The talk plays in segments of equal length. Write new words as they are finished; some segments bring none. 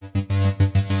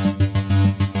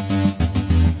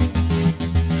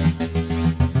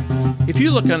you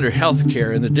look under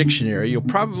healthcare in the dictionary, you'll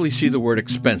probably see the word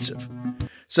expensive.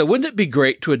 So wouldn't it be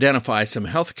great to identify some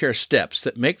healthcare steps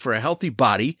that make for a healthy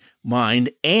body,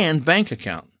 mind, and bank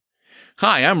account?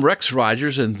 Hi, I'm Rex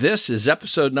Rogers, and this is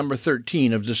episode number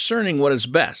 13 of Discerning What is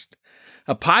Best,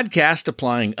 a podcast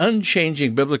applying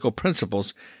unchanging biblical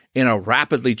principles in a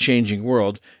rapidly changing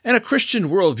world and a Christian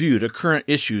worldview to current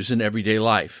issues in everyday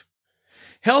life.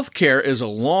 Healthcare is a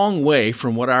long way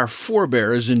from what our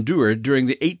forebears endured during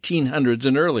the 1800s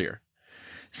and earlier.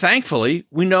 Thankfully,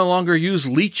 we no longer use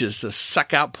leeches to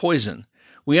suck out poison.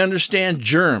 We understand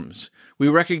germs. We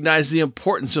recognize the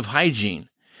importance of hygiene.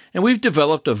 And we've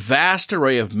developed a vast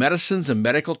array of medicines and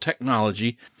medical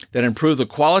technology that improve the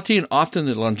quality and often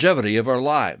the longevity of our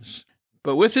lives.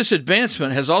 But with this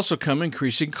advancement has also come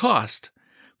increasing cost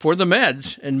for the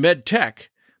meds and med tech,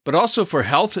 but also for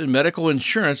health and medical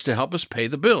insurance to help us pay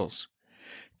the bills.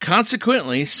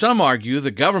 Consequently, some argue the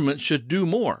government should do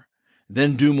more,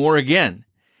 then do more again,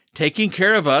 taking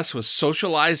care of us with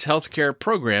socialized healthcare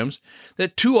programs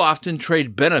that too often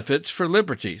trade benefits for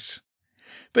liberties.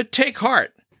 But take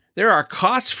heart, there are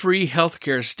cost-free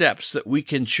healthcare steps that we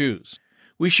can choose.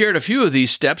 We shared a few of these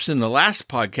steps in the last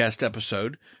podcast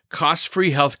episode,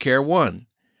 Cost-Free Healthcare 1.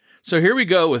 So here we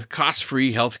go with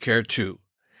Cost-Free Healthcare 2.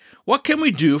 What can we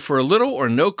do for a little or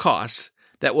no cost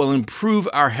that will improve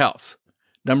our health?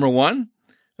 Number 1,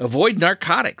 avoid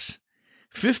narcotics.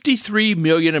 53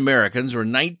 million Americans, or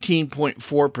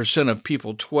 19.4% of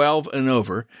people 12 and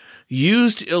over,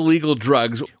 used illegal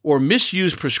drugs or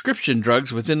misused prescription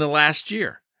drugs within the last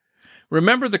year.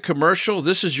 Remember the commercial,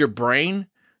 "This is your brain?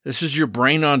 This is your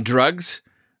brain on drugs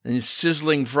and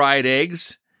sizzling fried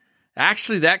eggs"?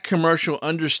 Actually, that commercial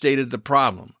understated the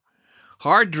problem.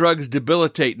 Hard drugs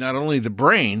debilitate not only the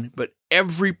brain, but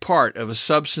every part of a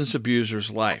substance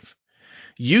abuser's life.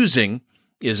 Using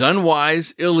is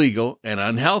unwise, illegal, and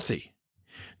unhealthy.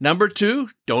 Number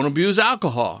 2, don't abuse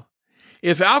alcohol.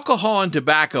 If alcohol and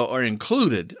tobacco are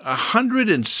included,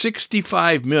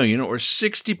 165 million, or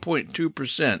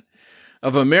 60.2%,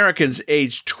 of Americans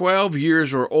aged 12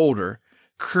 years or older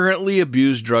currently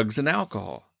abuse drugs and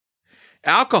alcohol.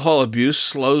 Alcohol abuse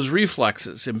slows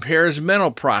reflexes, impairs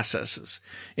mental processes,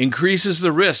 increases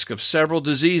the risk of several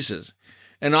diseases,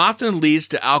 and often leads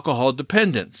to alcohol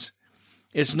dependence.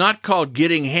 It's not called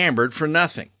getting hammered for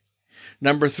nothing.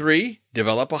 Number 3,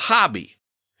 develop a hobby.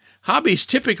 Hobbies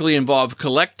typically involve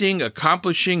collecting,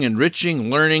 accomplishing,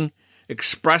 enriching, learning,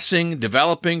 expressing,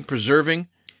 developing, preserving.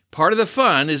 Part of the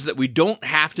fun is that we don't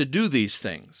have to do these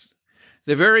things.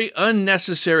 The very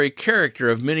unnecessary character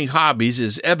of many hobbies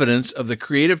is evidence of the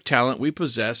creative talent we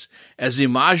possess as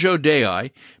imago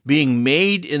Dei, being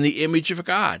made in the image of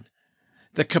God.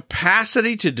 The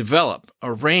capacity to develop,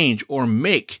 arrange, or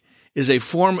make is a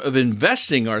form of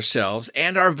investing ourselves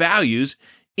and our values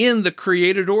in the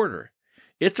created order.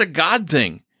 It's a God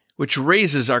thing, which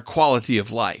raises our quality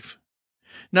of life.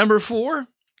 Number 4,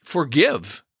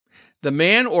 forgive. The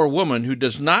man or woman who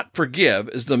does not forgive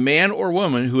is the man or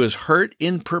woman who is hurt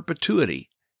in perpetuity,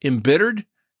 embittered,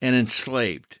 and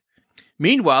enslaved.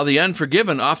 Meanwhile, the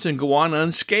unforgiven often go on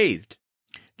unscathed.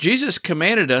 Jesus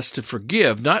commanded us to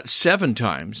forgive not 7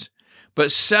 times,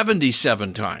 but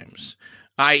 77 times,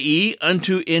 i.e.,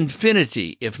 unto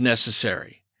infinity if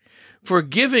necessary.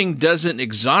 Forgiving doesn't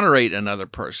exonerate another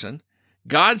person.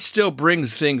 God still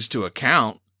brings things to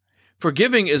account.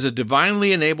 Forgiving is a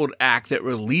divinely enabled act that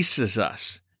releases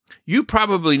us. You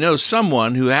probably know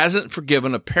someone who hasn't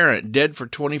forgiven a parent dead for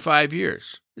 25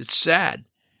 years. It's sad.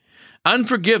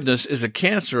 Unforgiveness is a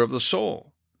cancer of the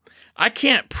soul. I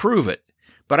can't prove it,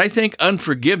 but I think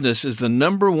unforgiveness is the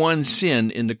number 1 sin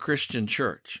in the Christian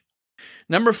church.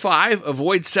 Number 5,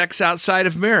 avoid sex outside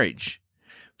of marriage.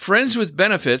 Friends with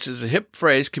benefits is a hip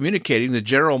phrase communicating the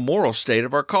general moral state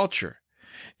of our culture.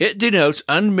 It denotes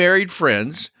unmarried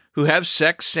friends who have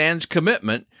sex sans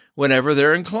commitment whenever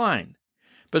they're inclined.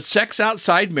 But sex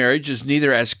outside marriage is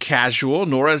neither as casual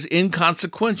nor as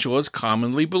inconsequential as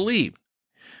commonly believed.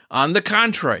 On the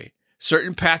contrary,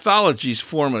 certain pathologies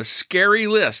form a scary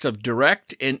list of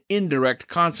direct and indirect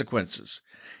consequences.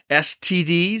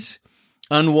 STDs,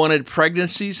 unwanted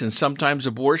pregnancies and sometimes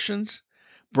abortions,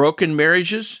 broken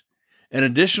marriages, and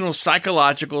additional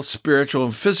psychological, spiritual,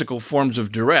 and physical forms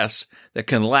of duress that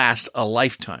can last a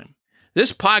lifetime.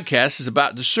 This podcast is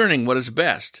about discerning what is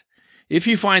best. If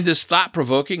you find this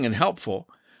thought-provoking and helpful,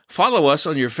 follow us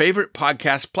on your favorite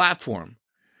podcast platform.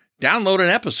 Download an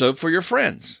episode for your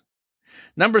friends.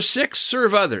 Number 6,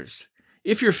 serve others.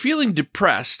 If you're feeling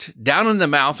depressed, down in the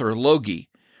mouth, or logy,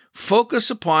 focus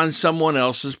upon someone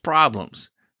else's problems.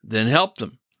 Then help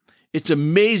them. It's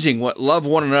amazing what love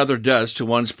one another does to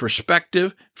one's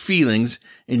perspective, feelings,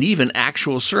 and even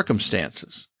actual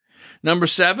circumstances. Number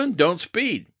 7, don't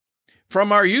speed.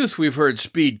 From our youth, we've heard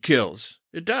speed kills.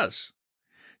 It does.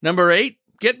 Number 8,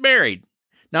 get married.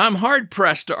 Now, I'm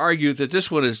hard-pressed to argue that this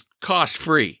one is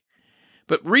cost-free,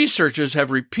 but researchers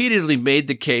have repeatedly made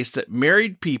the case that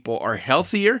married people are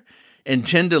healthier and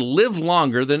tend to live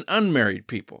longer than unmarried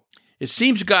people. It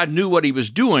seems God knew what he was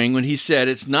doing when he said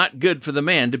it's not good for the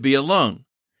man to be alone.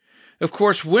 Of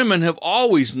course, women have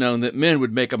always known that men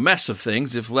would make a mess of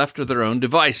things if left to their own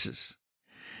devices.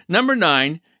 Number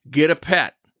 9, get a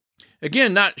pet.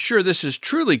 Again, not sure this is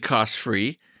truly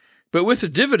cost-free, but with the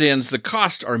dividends, the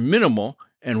costs are minimal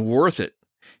and worth it.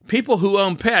 People who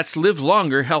own pets live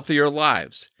longer, healthier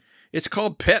lives. It's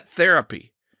called pet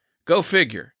therapy. Go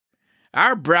figure.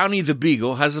 Our Brownie the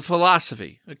Beagle has a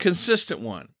philosophy, a consistent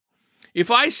one. If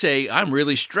I say I'm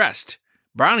really stressed,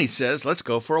 Brownie says, let's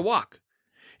go for a walk.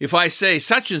 If I say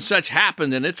such and such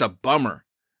happened and it's a bummer,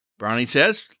 Brownie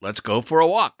says, let's go for a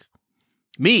walk.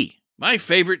 Me, my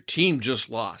favorite team just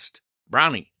lost.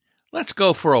 Brownie, let's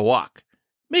go for a walk.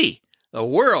 Me, the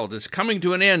world is coming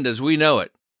to an end as we know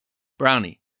it.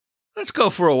 Brownie, let's go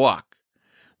for a walk.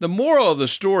 The moral of the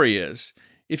story is,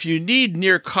 if you need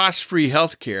near cost-free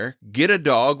healthcare, get a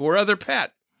dog or other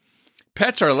pet.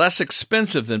 Pets are less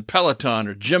expensive than Peloton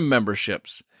or gym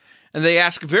memberships, and they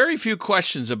ask very few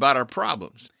questions about our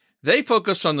problems. They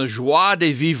focus on the joie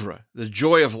de vivre, the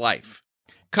joy of life.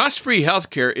 Cost-free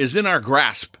healthcare is in our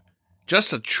grasp,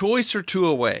 just a choice or two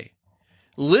away.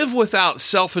 Live without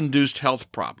self-induced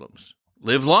health problems.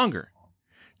 Live longer.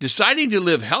 Deciding to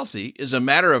live healthy is a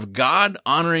matter of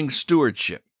God-honoring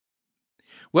stewardship.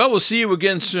 Well, we'll see you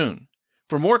again soon.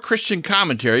 For more Christian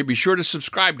commentary, be sure to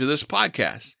subscribe to this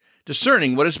podcast,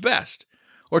 Discerning What is Best,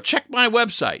 or check my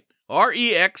website,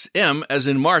 REXM as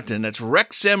in Martin, that's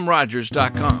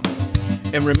rexmrogers.com.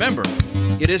 And remember,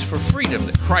 it is for freedom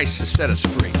that Christ has set us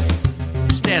free.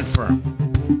 Stand firm.